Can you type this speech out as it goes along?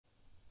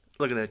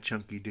Look at that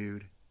chunky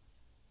dude.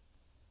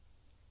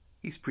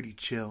 He's pretty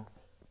chill.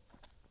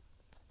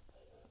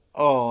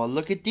 Oh,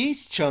 look at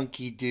these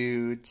chunky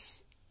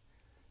dudes.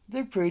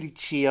 They're pretty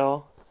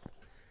chill.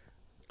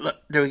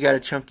 Look, there we got a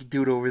chunky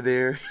dude over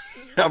there.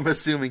 I'm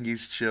assuming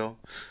he's chill.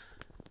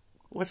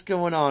 What's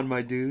going on,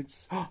 my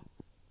dudes?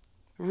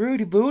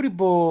 Rudy Booty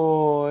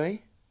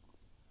Boy.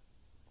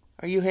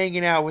 Are you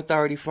hanging out with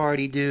Artie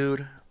Farty,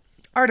 dude?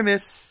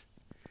 Artemis.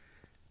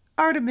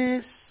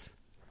 Artemis.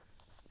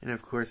 And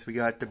of course we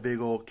got the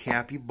big old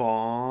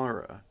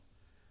capybara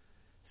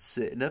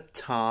sitting up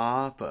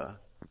top. And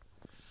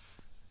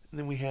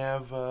then we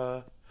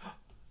have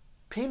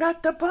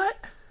Peanut the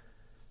Butt.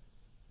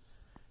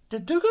 The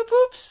Dooga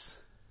Boops.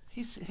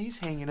 He's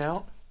hanging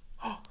out.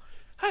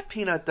 Hi,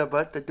 Peanut the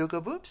Butt, the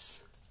Dooga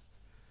Boops.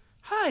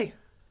 Hi.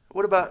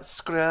 What about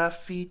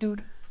Scruffy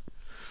Dude?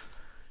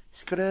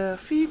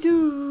 Scruffy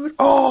Dude.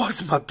 Oh,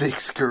 it's my big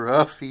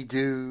Scruffy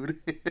Dude.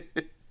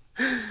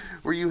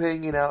 Were you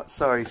hanging out?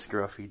 Sorry,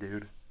 Scruffy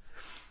Dude.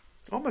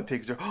 All my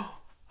pigs are...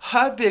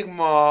 Hi, Big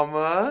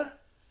Mama.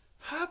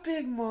 Hi,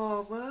 Big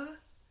Mama.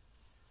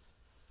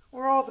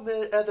 Where are all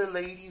the other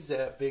ladies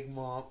at, Big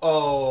Mom?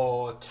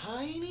 Oh,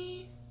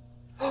 Tiny?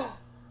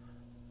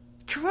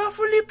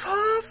 Truffly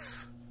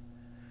Puff?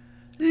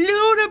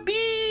 Luna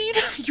Bean?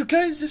 You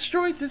guys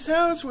destroyed this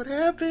house. What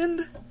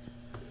happened?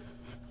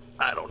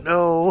 I don't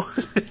know.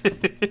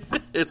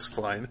 It's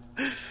fine.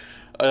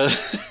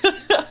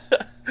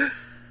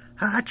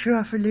 Hi,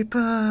 Truffly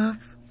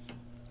Puff.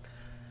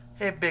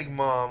 Hey, Big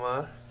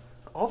Mama.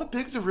 All the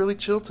pigs are really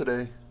chill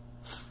today.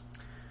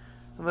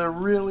 They're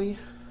really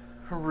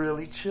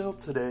chill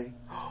today.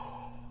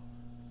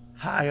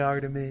 Hi,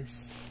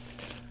 Artemis.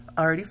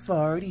 Artie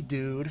Farty,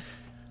 dude.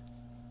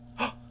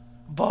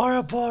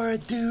 Bara Bara,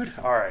 dude.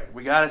 Alright,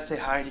 we gotta say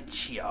hi to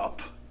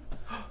Chiop.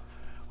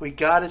 We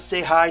gotta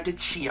say hi to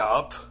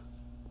Chiop.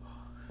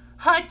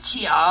 Hi,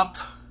 Chiop.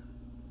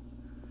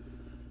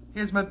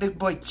 Here's my big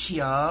boy,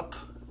 Chiop.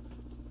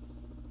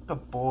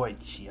 Good boy,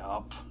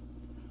 Chiop.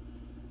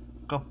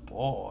 Good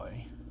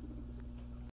boy.